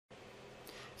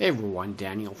Hey everyone,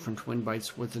 Daniel from Twin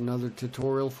Bytes with another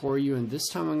tutorial for you, and this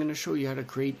time I'm going to show you how to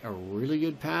create a really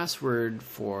good password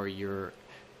for your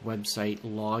website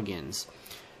logins.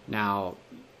 Now,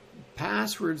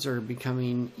 passwords are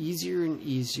becoming easier and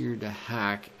easier to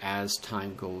hack as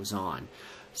time goes on.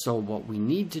 So what we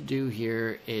need to do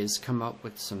here is come up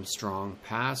with some strong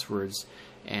passwords,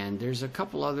 and there's a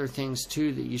couple other things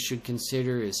too that you should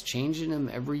consider, is changing them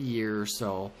every year or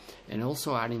so, and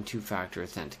also adding two-factor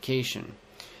authentication.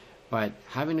 But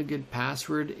having a good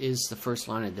password is the first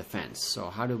line of defense. So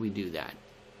how do we do that?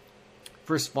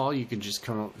 First of all, you could just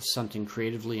come up with something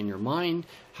creatively in your mind.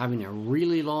 Having a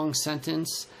really long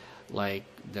sentence like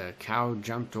 "the cow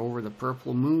jumped over the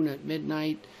purple moon at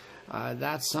midnight,"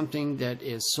 that's something that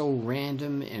is so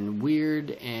random and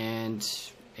weird, and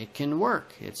it can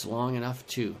work. It's long enough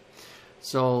too.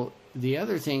 So the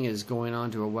other thing is going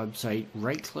onto a website,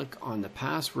 right click on the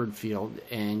password field,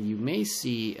 and you may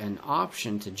see an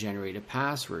option to generate a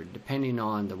password. Depending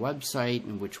on the website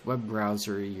and which web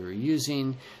browser you're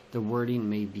using, the wording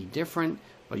may be different,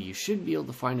 but you should be able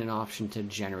to find an option to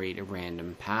generate a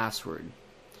random password.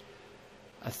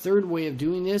 A third way of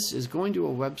doing this is going to a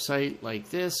website like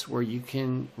this where you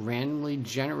can randomly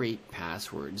generate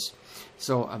passwords.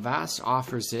 So Avast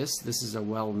offers this. This is a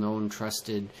well-known,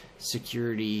 trusted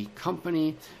security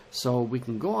company. So we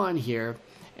can go on here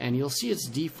and you'll see it's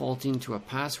defaulting to a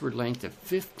password length of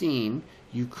 15.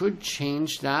 You could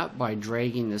change that by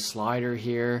dragging the slider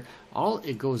here.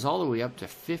 It goes all the way up to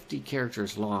 50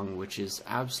 characters long, which is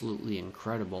absolutely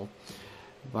incredible.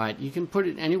 But you can put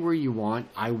it anywhere you want.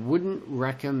 I wouldn't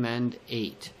recommend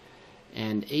 8.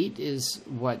 And 8 is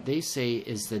what they say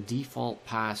is the default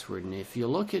password. And if you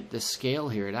look at the scale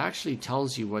here, it actually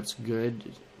tells you what's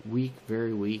good, weak,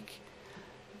 very weak.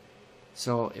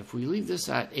 So if we leave this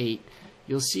at 8,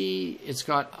 you'll see it's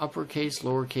got uppercase,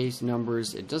 lowercase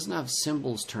numbers. It doesn't have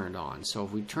symbols turned on. So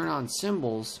if we turn on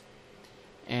symbols,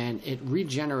 and it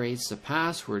regenerates the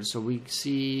password. So we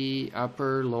see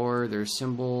upper, lower, there's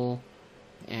symbol,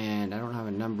 and I don't have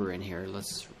a number in here.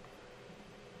 Let's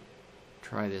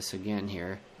try this again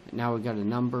here. Now we've got a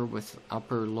number with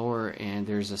upper, lower, and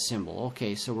there's a symbol.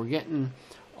 Okay, so we're getting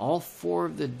all 4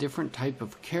 of the different type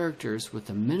of characters with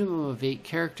a minimum of 8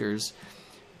 characters,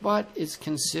 but it's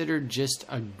considered just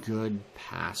a good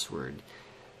password.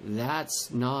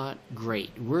 That's not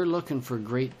great. We're looking for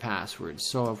great passwords.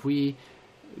 So if we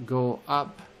go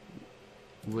up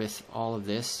with all of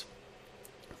this,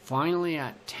 finally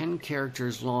at 10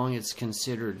 characters long, it's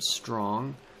considered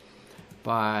strong,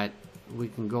 but we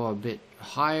can go a bit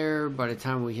higher. By the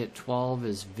time we hit 12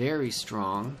 is very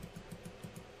strong,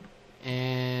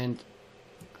 and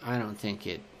I don't think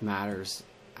it matters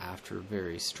after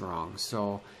very strong.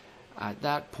 So at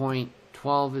that point,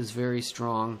 12 is very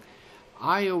strong.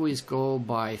 I always go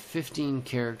by 15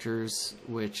 characters,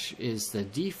 which is the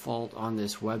default on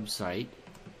this website.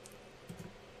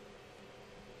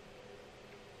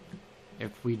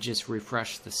 If we just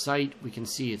refresh the site, we can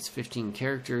see it's 15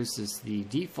 characters is the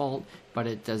default, but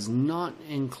it does not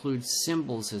include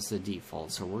symbols as the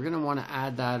default. So we're going to want to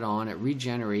add that on. It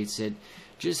regenerates it.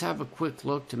 Just have a quick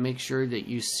look to make sure that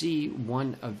you see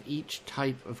one of each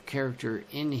type of character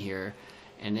in here.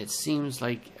 And it seems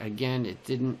like, again, it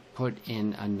didn't put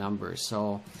in a number.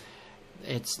 So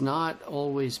it's not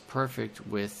always perfect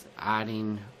with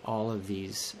adding all of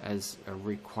these as a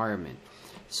requirement.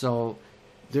 So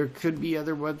there could be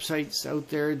other websites out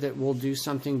there that will do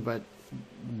something, but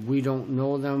we don't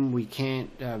know them. We can't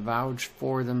vouch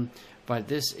for them. But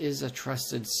this is a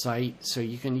trusted site, so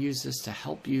you can use this to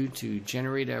help you to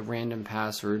generate a random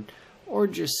password, or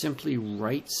just simply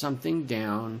write something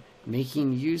down,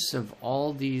 making use of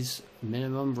all these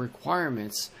minimum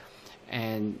requirements,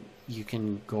 and you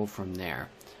can go from there.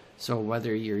 So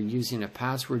whether you're using a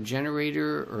password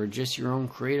generator or just your own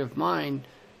creative mind,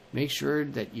 make sure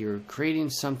that you're creating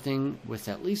something with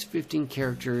at least 15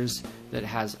 characters that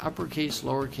has uppercase,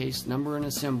 lowercase, number, and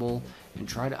a symbol, and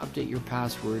try to update your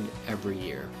password every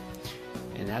year.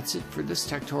 And that's it for this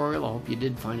tutorial. I hope you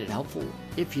did find it helpful.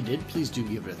 If you did, please do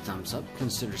give it a thumbs up.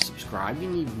 Consider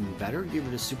subscribing. Even better, give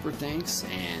it a super thanks.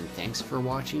 And thanks for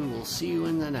watching. We'll see you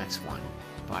in the next one.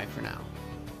 Bye for now.